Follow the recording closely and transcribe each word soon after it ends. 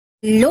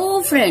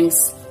Hello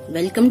friends,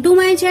 welcome to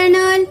my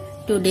channel.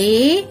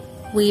 Today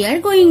we are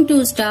going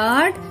to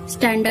start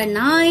Standard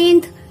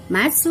 9th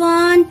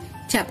Maths-1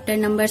 Chapter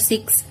number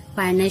 6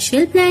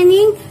 Financial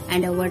Planning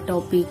and our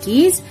topic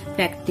is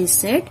Practice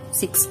Set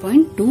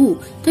 6.2.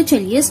 तो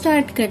चलिए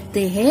start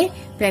करते हैं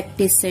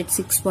practice set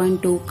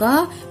 6.2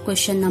 का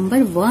question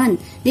number 1।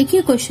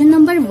 देखिए question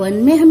number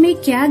 1 में हमें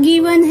क्या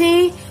given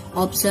है।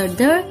 Observe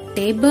the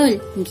table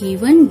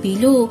given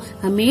below.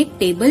 हमें एक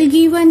टेबल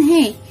गिवन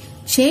है।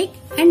 Check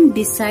and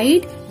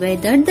decide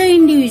whether the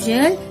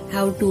individual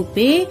have to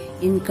pay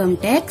income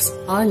tax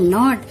or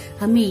not।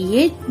 हमें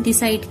ये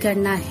डिसाइड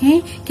करना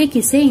है कि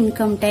किसे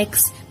इनकम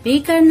टैक्स पे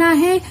करना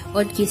है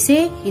और किसे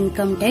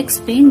इनकम टैक्स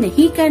पे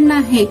नहीं करना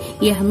है,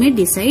 ये हमें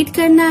डिसाइड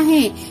करना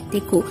है।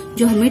 देखो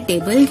जो हमें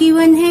टेबल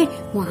गिवन है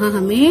वहाँ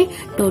हमें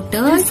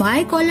टोटल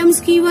 5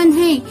 कॉलम्स गिवन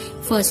है।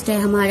 फर्स्ट है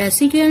हमारा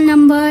serial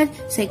number,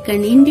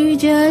 second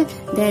individual,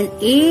 then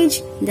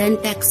as, then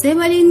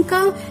taxable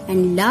income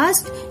and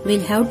last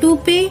will have to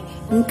पे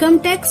इनकम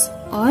टैक्स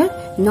और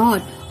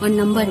नॉट। और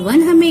नंबर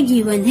 1 हमें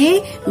गिवन है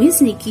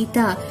मिस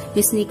निकिता।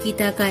 मिस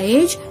निकिता का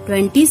एज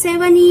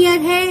 27 ईयर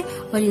है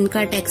और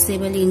इनका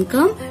टैक्सेबल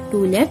इनकम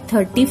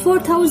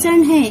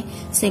 2,34,000 है।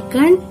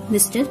 Second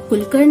mister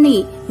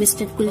Kulkarni.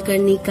 Mister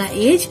Kulkarni का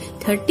एज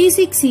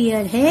 36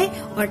 ईयर है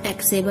और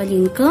टैक्सेबल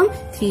इनकम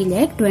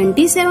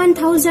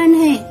 3,27,000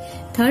 है।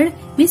 Third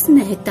miss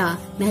Mehta.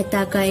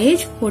 मेहता का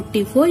एज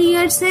 44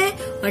 ईयर्स है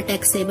और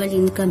टैक्सेबल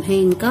इनकम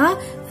है इनका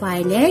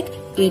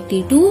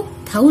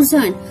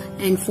 5,82,000।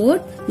 And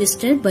fourth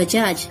mister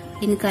Bajaj.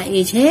 इनका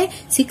एज है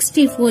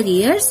 64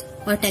 ईयर्स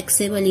और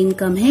टैक्सेबल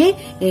इनकम है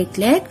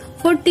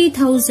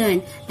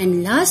 8,40,000।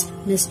 And last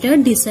mister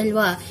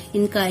D'Silva.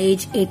 इनका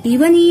एज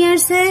 81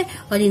 ईयर्स है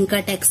और इनका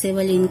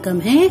टैक्सेबल इनकम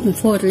है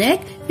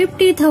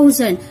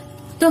 4,50,000।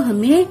 तो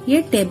हमें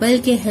ये टेबल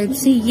के हेल्प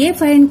से ये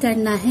फाइंड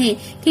करना है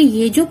कि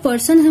ये जो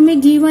पर्सन हमें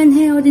गिवन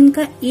है और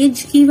इनका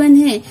एज गिवन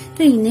है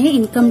तो इन्हें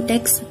इनकम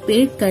टैक्स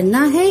पे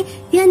करना है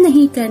या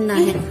नहीं करना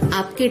है।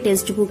 आपके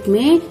टेक्स्ट बुक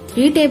में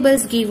 3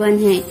 टेबल्स गिवन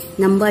है।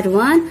 Number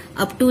 1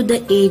 up to the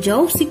age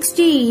of 60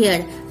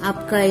 year.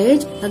 आपका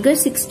एज अगर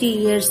 60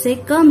 ईयर से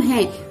कम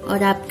है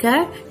और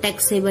आपका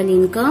टैक्सेबल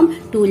इनकम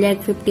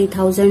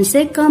 2,50,000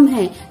 से कम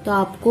है तो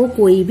आपको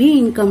कोई भी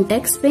इनकम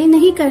टैक्स पे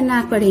नहीं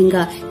करना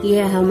पड़ेगा।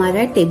 ये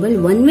हमारा टेबल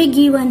 1 में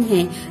गिवन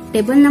है।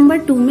 टेबल नंबर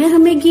 2 में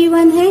हमें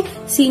गिवन है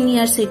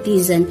सीनियर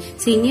सिटीजन।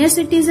 सीनियर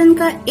सिटीजन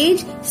का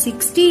एज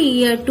 60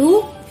 ईयर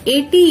टू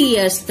 80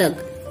 ईयर्स तक।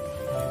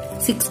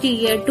 60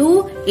 ईयर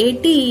टू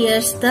 80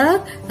 ईयर्स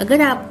तक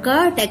अगर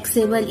आपका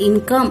टैक्सेबल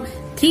इनकम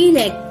 3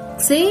 लाख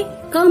से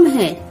कम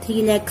है,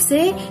 3 लाख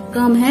से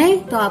कम है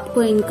तो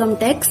आपको इनकम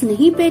टैक्स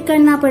नहीं पे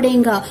करना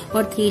पड़ेगा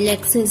और 3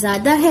 लाख से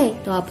ज्यादा है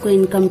तो आपको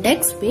इनकम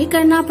टैक्स पे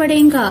करना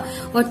पड़ेगा।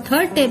 और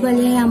थर्ड टेबल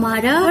है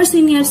हमारा और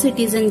सीनियर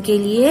सिटीजन के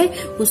लिए,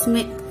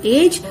 उसमें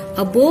एज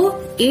अबो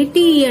 80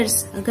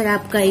 ईयर्स। अगर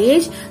आपका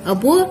एज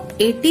अबो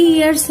 80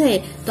 ईयर्स है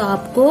तो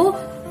आपको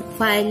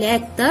 5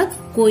 लाख तक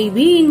कोई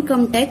भी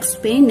इनकम टैक्स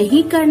पे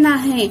नहीं करना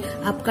है।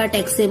 आपका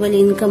टैक्सेबल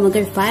इनकम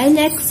अगर 5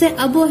 लाख से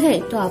अबो है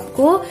तो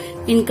आपको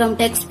इनकम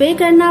टैक्स पे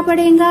करना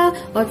पड़ेगा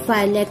और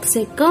 5 लाख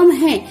से कम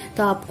है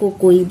तो आपको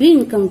कोई भी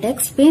इनकम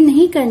टैक्स पे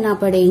नहीं करना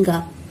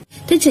पड़ेगा।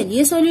 तो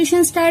चलिए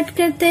सॉल्यूशन स्टार्ट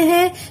करते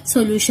हैं।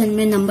 सॉल्यूशन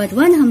में नंबर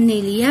 1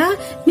 हमने लिया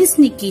मिस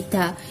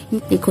निकिता।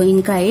 देखो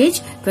इनका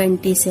एज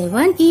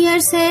 27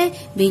 ईयर्स है,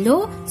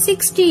 बिलो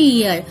 60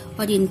 ईयर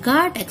और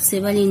इनका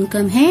टैक्सेबल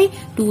इनकम है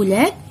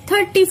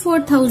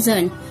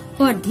 2,34,000।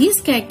 For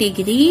this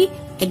category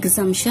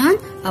exemption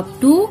up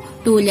to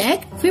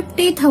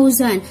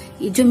 2,50,000।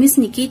 जो मिस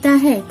निकिता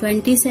है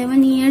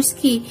 27 ईयर्स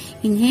की,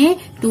 इन्हें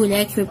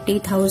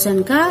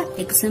 2,50,000 का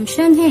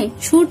एग्जम्पशन है,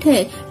 छूट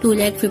है।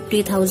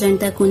 2,50,000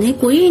 तक उन्हें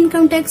कोई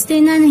इनकम टैक्स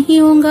देना नहीं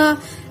होगा।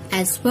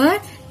 As per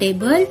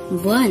table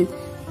 1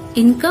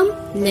 income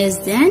less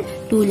than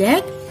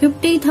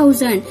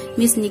 2,50,000।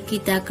 Miss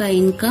Nikita का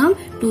इनकम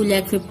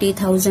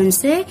 2,50,000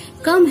 से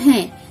कम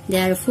है।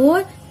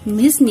 Therefore,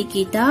 miss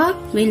Nikita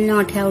will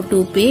not have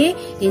to पे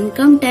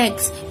इनकम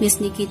टैक्स।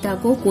 मिस निकिता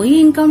को कोई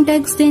इनकम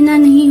टैक्स देना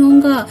नहीं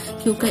होगा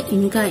क्योंकि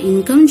इनका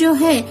इनकम जो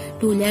है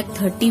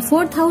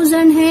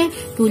 2,34,000 है।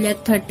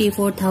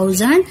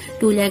 2,34,000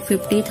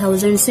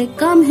 2,50,000 से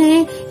कम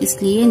है,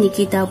 इसलिए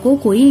निकिता को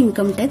कोई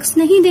इनकम टैक्स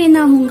नहीं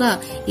देना होगा।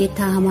 ये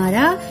था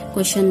हमारा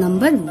क्वेश्चन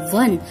नंबर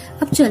 1।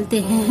 अब चलते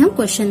हैं हम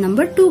क्वेश्चन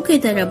नंबर 2 की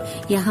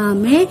तरफ। यहाँ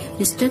हमें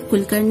मिस्टर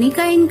कुलकर्णी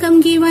का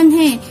इनकम गिवन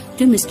है।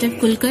 जो मिस्टर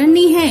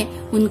कुलकर्णी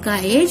है उनका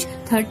एज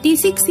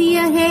 36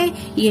 ईयर है,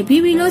 ये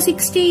भी बिलो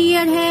 60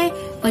 ईयर है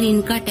और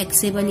इनका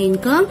टैक्सेबल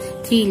इनकम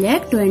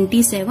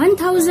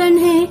 3,27,000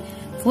 है।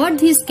 For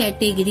this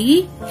category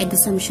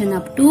exemption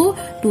up to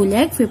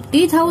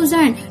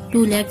 2,50,000।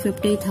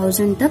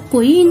 2,50,000 तक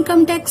कोई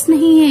इनकम टैक्स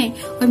नहीं है।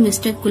 और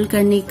मिस्टर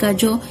कुलकर्णी का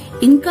जो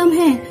इनकम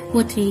है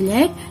वो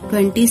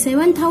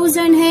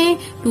 3,27,000 है,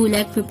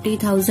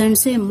 2,50,000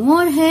 से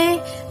मोर है।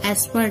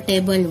 As per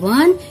table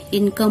 1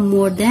 income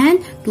more than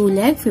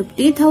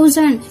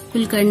 2,50,000,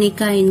 Kulkarni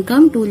का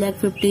इनकम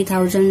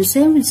 2,50,000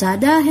 से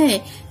ज्यादा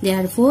है।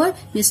 Therefore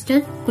mister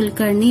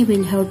Kulkarni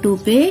will have to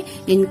पे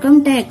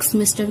इनकम टैक्स,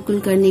 मिस्टर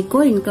कुलकर्णी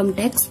को इनकम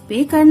टैक्स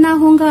पे करना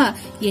होगा।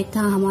 ये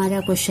था हमारा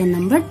क्वेश्चन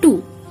नंबर 2।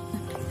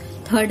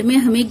 थर्ड में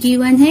हमें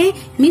गिवन है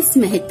मिस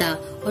मेहता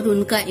और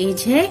उनका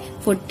एज है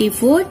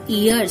 44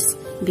 इयर्स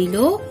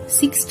बिलो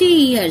 60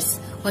 इयर्स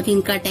और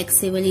इनका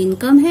टैक्सेबल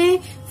इनकम है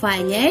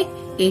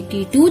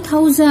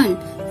 5,82,000।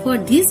 For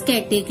this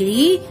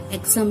category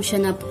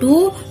एक्सम्पशन up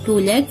to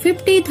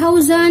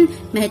 2,50,000।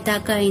 Mehta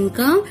का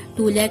इनकम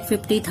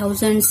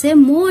 2,50,000 से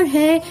मोर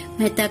है,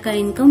 मेहता का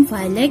इनकम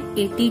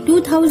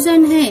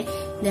 5,82,000 है।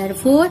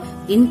 Therefore,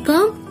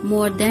 income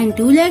more than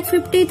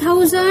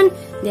 2,50,000.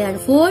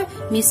 Therefore,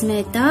 Miss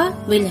Mehta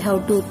will have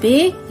to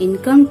pay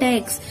income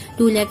tax.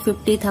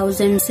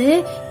 2,50,000 से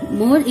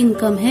more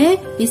income है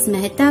मिस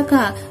मेहता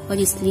का और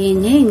इसलिए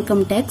इन्हें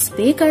इनकम टैक्स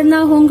पे करना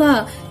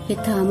होगा। ये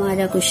था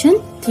हमारा क्वेश्चन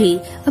 3।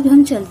 अब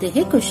हम चलते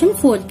हैं क्वेश्चन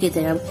 4 की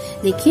तरफ।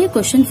 देखिए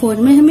क्वेश्चन 4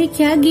 में हमें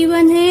क्या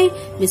गिवन है।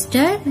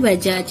 Mister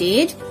Bajaj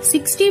as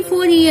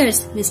 64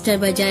 years, mister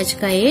Bajaj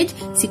का एज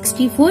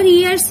 64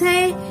 इयर्स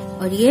है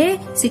और ये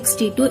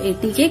 60 to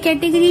 80 के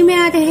कैटेगरी में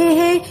आ रहे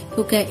हैं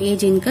क्योंकि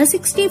एज इनका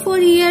 64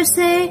 इयर्स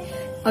है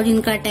और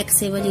इनका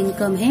टैक्सेबल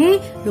इनकम है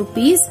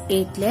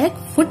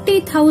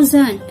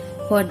 ₹8,40,000।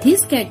 For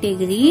this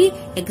category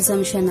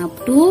exemption up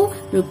to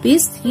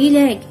 ₹3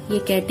 lakh, ये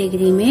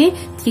कैटेगरी में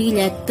 3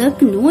 लाख तक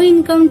no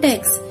income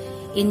tax.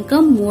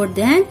 Income more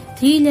than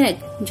 3 lakh,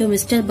 जो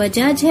मिस्टर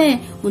बजाज है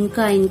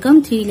उनका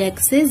इनकम 3 लाख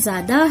से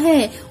ज्यादा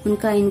है,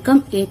 उनका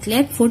इनकम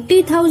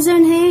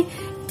 8,40,000 है।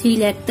 3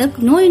 लाख तक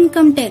नो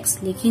इनकम टैक्स,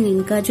 लेकिन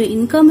इनका जो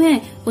इनकम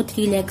है वो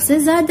 3 लाख से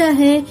ज्यादा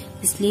है,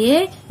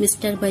 इसलिए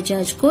मिस्टर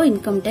बजाज को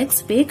इनकम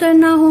टैक्स पे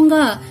करना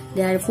होगा।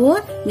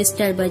 Therefore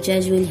mister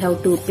Bajaj will have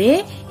to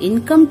पे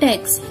इनकम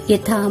टैक्स। ये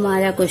था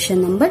हमारा क्वेश्चन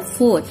नंबर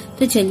 4।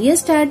 तो चलिए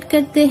स्टार्ट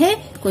करते हैं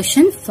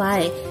क्वेश्चन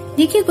 5।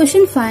 देखिए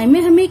क्वेश्चन 5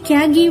 में हमें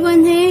क्या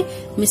गिवन है।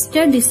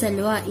 Mister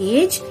D'Silva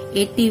as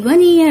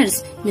 81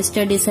 years,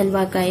 mister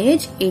D'Silva का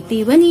एज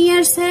 81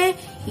 इयर्स है,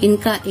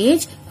 इनका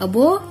एज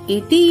अबो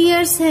 80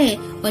 इयर्स है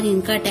और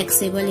इनका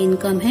टैक्सेबल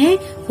इनकम है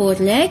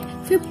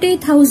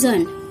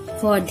 4,50,000।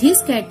 For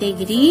this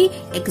category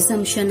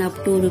exemption up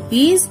to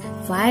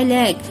 ₹5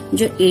 lakh,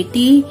 जो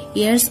 80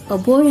 इयर्स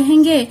अबो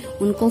रहेंगे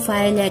उनको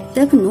 5 लाख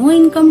तक नो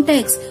इनकम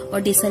टैक्स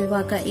और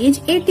डिसल्वा का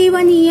एज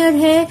 81 ईयर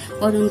है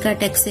और उनका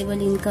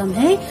टैक्सेबल इनकम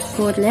है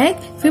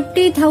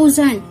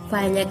 4,50,000,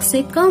 5 लाख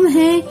से कम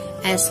है।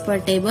 As per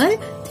table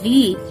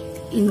 3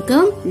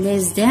 income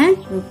less than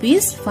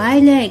 ₹5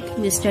 lakh,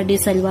 mister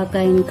D'Silva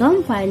का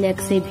इनकम 5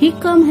 लाख से भी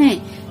कम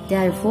है।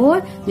 Therefore,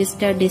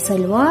 Mr.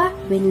 D'Silva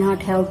will not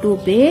have to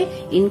pay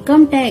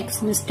income tax.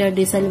 Mister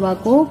D'Silva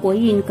को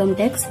कोई इनकम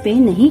टैक्स पे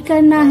नहीं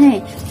करना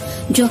है।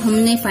 जो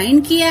हमने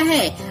फाइंड किया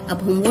है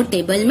अब हम वो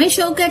टेबल में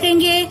शो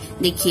करेंगे।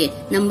 देखिए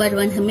नंबर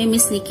 1 हमें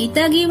मिस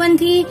निकिता गिवन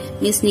थी।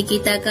 मिस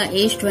निकिता का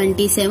एज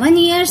 27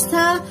 इयर्स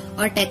था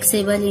और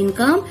टैक्सेबल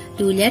इनकम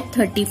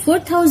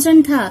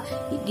 2,34,000 था।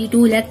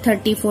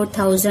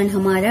 2,34,000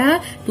 हमारा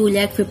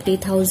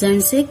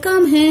 2,50,000 से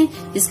कम है,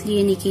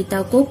 इसलिए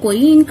निकिता को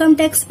कोई इनकम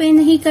टैक्स पे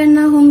नहीं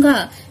करना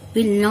होगा।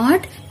 विल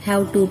नॉट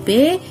हैव टू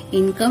पे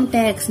इनकम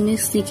टैक्स,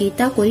 मिस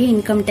निकिता कोई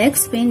इनकम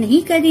टैक्स पे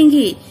नहीं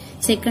करेंगी।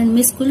 सेकंड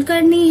मिस्टर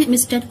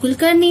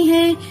कुलकर्णी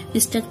है।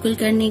 मिस्टर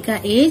कुलकर्णी का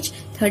एज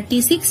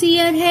 36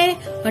 ईयर है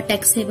और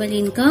टैक्सेबल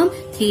इनकम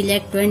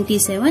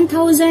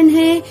 3,27,000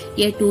 है,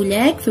 ये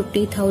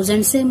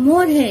 2,50,000 से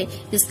मोर है,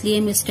 इसलिए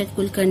मिस्टर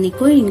कुलकर्णी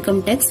को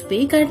इनकम टैक्स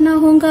पे करना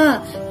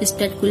होगा।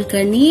 Mister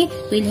Kulkarni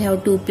will have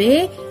to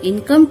पे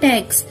इनकम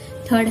टैक्स।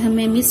 थर्ड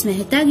हमें मिस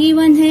मेहता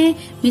गिवन है।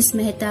 मिस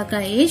मेहता का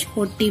एज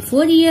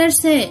 44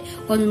 इयर्स है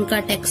और उनका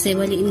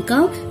टैक्सेबल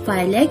इनकम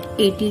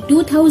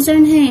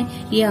 5,82,000 है,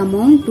 ये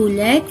अमाउंट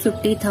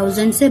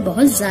 2,50,000 से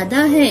बहुत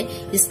ज्यादा है,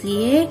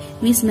 इसलिए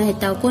मिस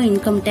मेहता को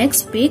इनकम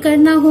टैक्स पे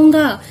करना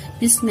होगा।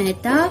 Miss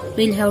Mehta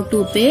will have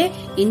to पे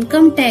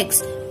इनकम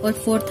टैक्स। और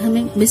फोर्थ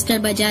हमें मिस्टर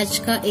बजाज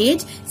का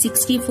एज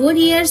 64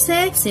 इयर्स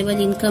है,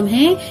 टैक्सेबल इनकम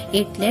है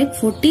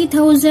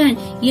 8,40,000,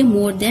 ये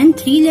मोर देन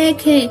 3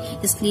 लाख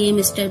है, इसलिए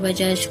मिस्टर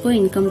बजाज को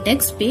इनकम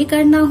टैक्स पे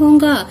करना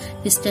होगा।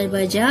 Mister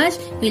Bajaj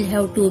will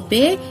have to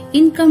पे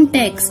इनकम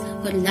टैक्स।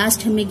 और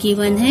लास्ट हमें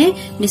गिवन है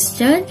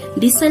मिस्टर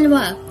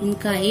डिसल्वा,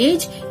 इनका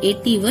एज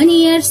 81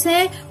 इयर्स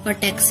है और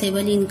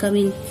टैक्सेबल इनकम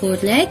इन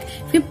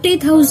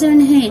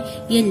 4,50,000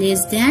 है, ये लेस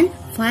देन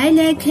 5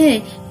 लाख है,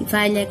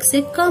 5 लाख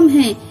से कम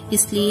है,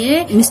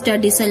 इसलिए मिस्टर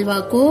डिसल्वा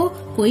को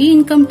कोई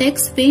इनकम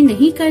टैक्स पे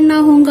नहीं करना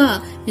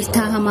होगा। इस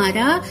था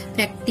हमारा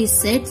प्रैक्टिस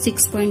सेट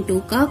 6.2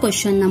 का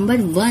question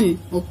number 1।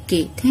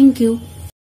 Okay, thank you.